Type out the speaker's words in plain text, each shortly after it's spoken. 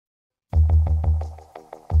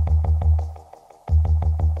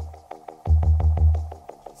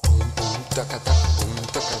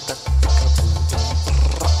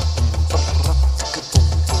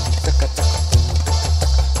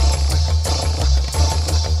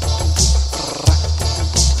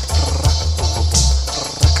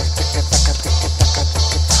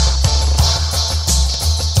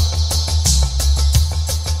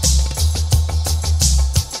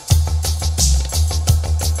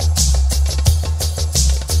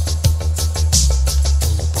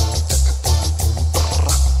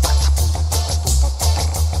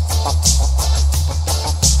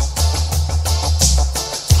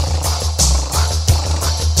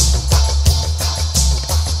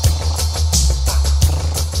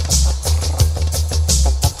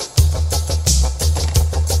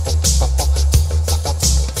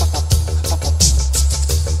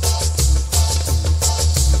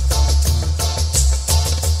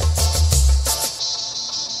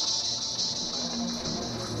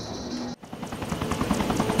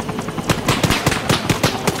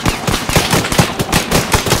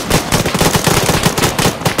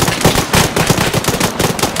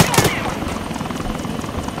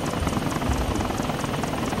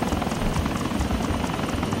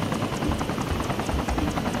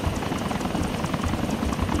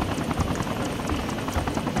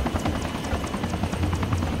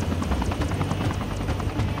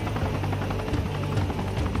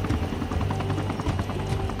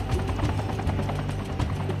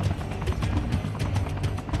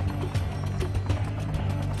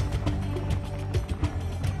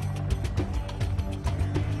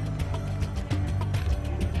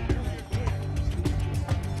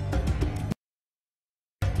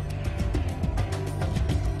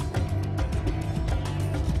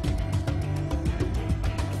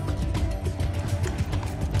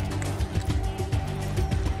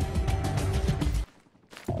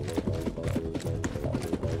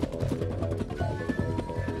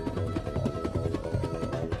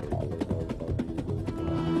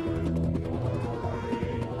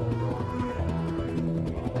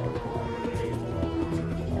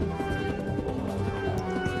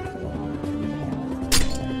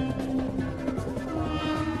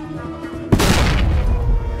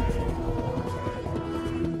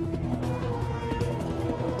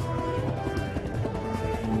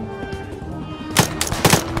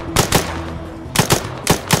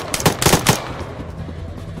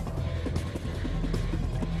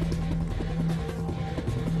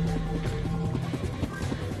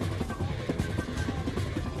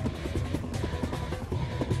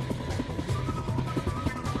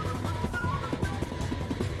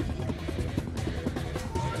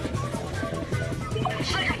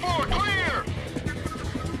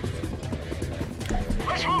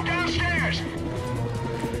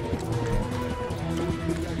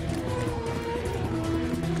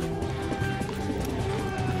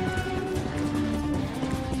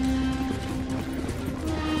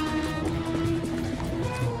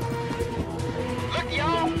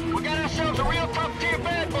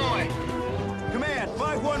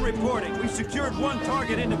reporting. We've secured one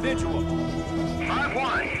target individual.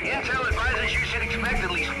 5-1. Intel advises you should expect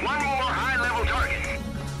at least one more high-level target.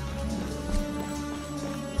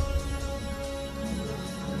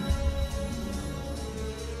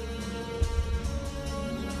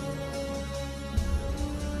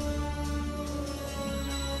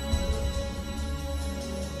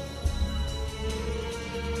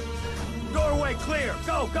 Doorway clear!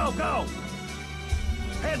 Go, go, go!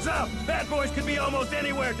 Heads up! Bad boys could be almost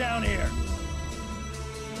anywhere down here!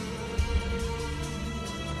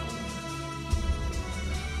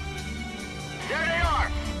 There they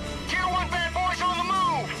are! Tier 1 bad boys on the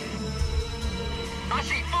move! I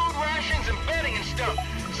see food rations and bedding and stuff.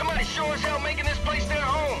 Somebody sure as hell making this place their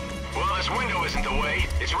home. Well, this window isn't the way.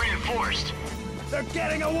 It's reinforced. They're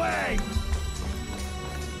getting away!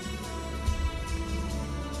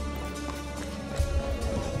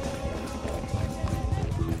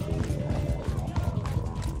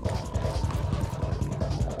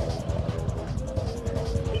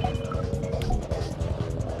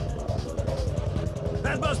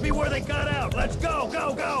 That must be where they got out. Let's go,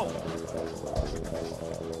 go, go!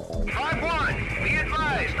 5-1, be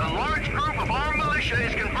advised, a large group of armed militia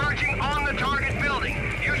is converging on the target building.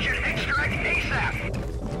 You should extract ASAP.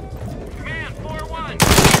 Command, 4-1.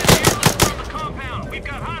 From the compound. We've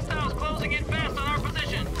got hostiles closing in fast on our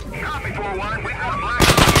position. Copy, 4-1. We've got a black...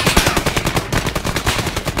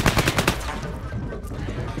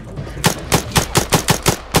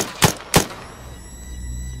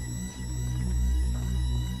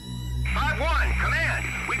 5-1, command.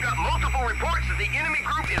 We've got multiple reports that the enemy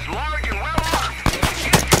group is large and well armed. You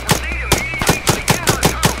should proceed immediately to the end of the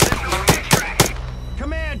tunnel system of extract.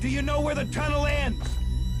 Command, do you know where the the tunnel ends?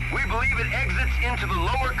 We believe it exits into the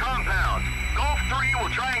lower compound. Golf 3 will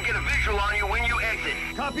try and get a visual on you when you exit.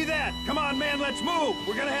 Copy that. Come on, man, let's move.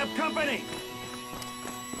 We're gonna have company.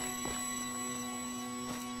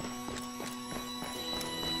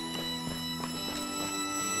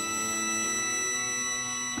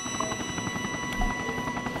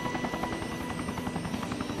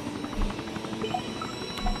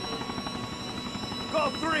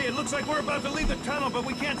 Golf 3, it looks like we're about to leave the tunnel, but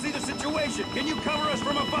we can't see the situation. Can you cover us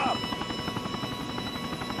from above?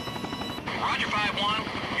 Roger,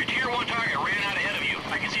 5-1. Your Tier 1 target ran out ahead of you.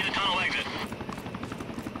 I can see the tunnel exit.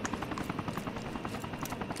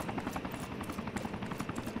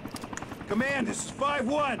 Command, this is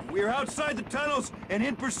 5-1. We are outside the tunnels and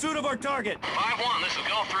in pursuit of our target. 5-1, this is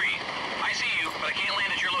Golf 3.